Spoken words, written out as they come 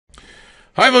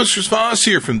Hi, folks. Chris Voss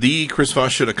here from the Chris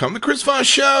Voss Show.com, the Chris Voss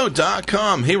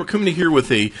Show.com. Hey, we're coming in here with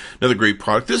another great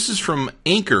product. This is from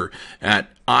Anker at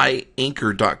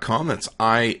iAnker.com. That's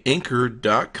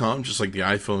iAnker.com, just like the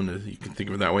iPhone. You can think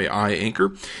of it that way,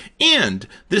 iAnker. And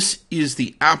this is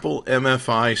the Apple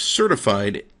MFI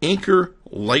certified Anker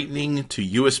Lightning to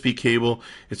USB cable.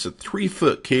 It's a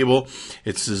 3-foot cable.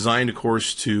 It's designed, of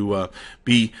course, to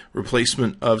be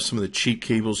replacement of some of the cheap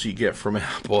cables you get from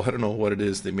Apple. I don't know what it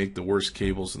is. They make the worst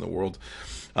cables in the world.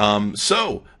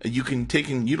 So you can take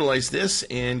and utilize this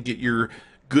and get your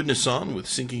goodness on with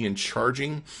syncing and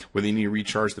charging. Whether you need to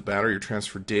recharge the battery or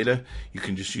transfer data, you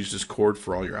can just use this cord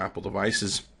for all your Apple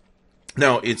devices.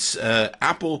 Now, it's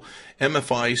Apple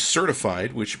MFI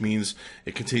certified, which means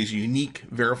it contains a unique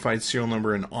verified serial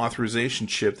number and authorization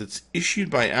chip that's issued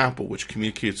by Apple, which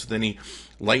communicates with any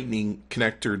Lightning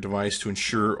connector device to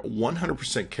ensure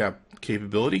 100%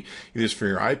 capability. Either it's for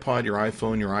your iPod, your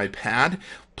iPhone, your iPad.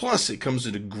 Plus, it comes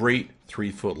at a great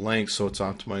 3-foot length, so it's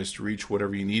optimized to reach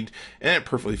whatever you need, and it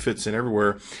perfectly fits in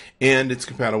everywhere, and it's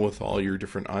compatible with all your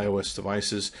different iOS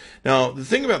devices. Now, the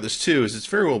thing about this, too, is it's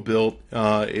very well built.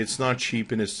 It's not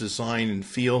cheap in its design and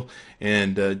feel,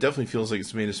 and definitely feels like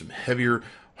it's made of some heavier,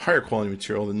 higher quality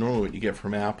material than normally what you get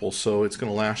from Apple, so it's going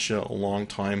to last you a long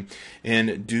time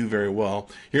and do very well.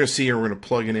 You're going to see here we're going to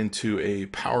plug it into a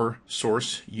power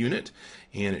source unit,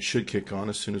 and it should kick on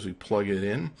as soon as we plug it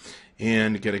in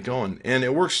and get it going. And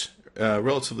it works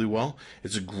relatively well.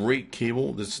 It's a great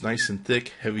cable that's nice and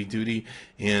thick, heavy duty,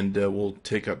 and will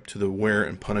take up to the wear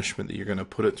and punishment that you're going to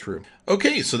put it through.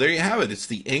 Okay, so there you have it. It's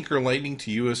the Anker Lightning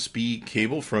to USB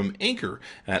cable from Anker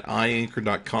at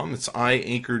iAnker.com. It's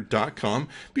iAnker.com.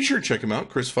 Be sure to check them out.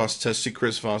 Chris Voss tested,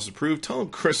 Chris Voss approved. Tell them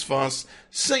Chris Voss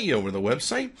sent you over to the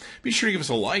website. Be sure to give us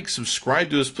a like,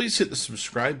 subscribe to us. Please hit the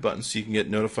subscribe button so you can get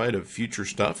notified of future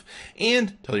stuff.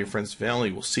 And tell your friends and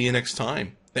family. We'll see you next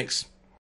time. Thanks.